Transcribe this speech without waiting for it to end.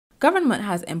government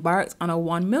has embarked on a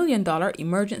 $1 million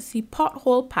emergency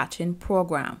pothole patching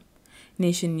program.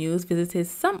 Nation News visited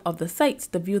some of the sites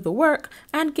to view the work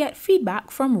and get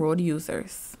feedback from road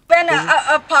users. When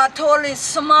a pothole is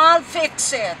small,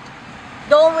 fix it.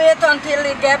 Don't wait until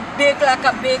it gets big like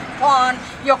a big pond.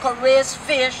 You can raise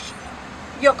fish,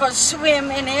 you can swim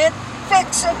in it.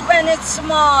 Fix it when it's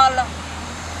small.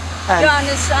 You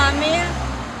understand me?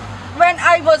 When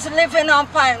I was living on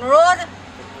Pine Road,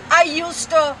 I used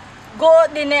to go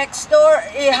the next door.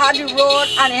 It had the road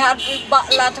and it had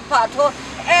a lot of potholes.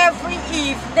 Every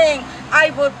evening,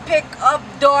 I would pick up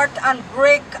dirt and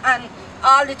brick and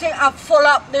all the things and fill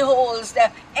up the holes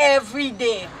there every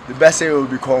day. The best area would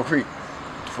be concrete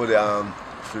for the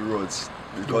roads,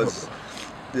 because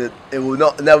it will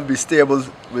never be stable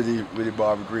with the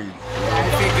Barbados green. I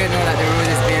feel good now that the road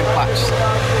is being patched.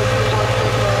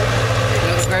 It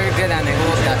looks very good, and I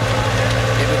hope that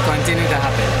it will continue to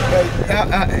happen.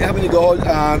 Having to go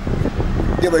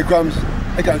give away crumbs,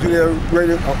 I can't do the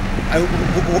radio. I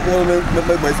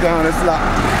hold my sky on a slap.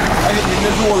 I hit in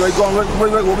this wall, I go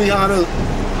right over behind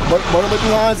but my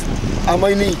two hands on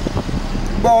my knee.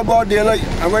 Broad daylight,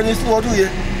 I'm riding slow to you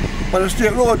on a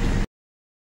straight road.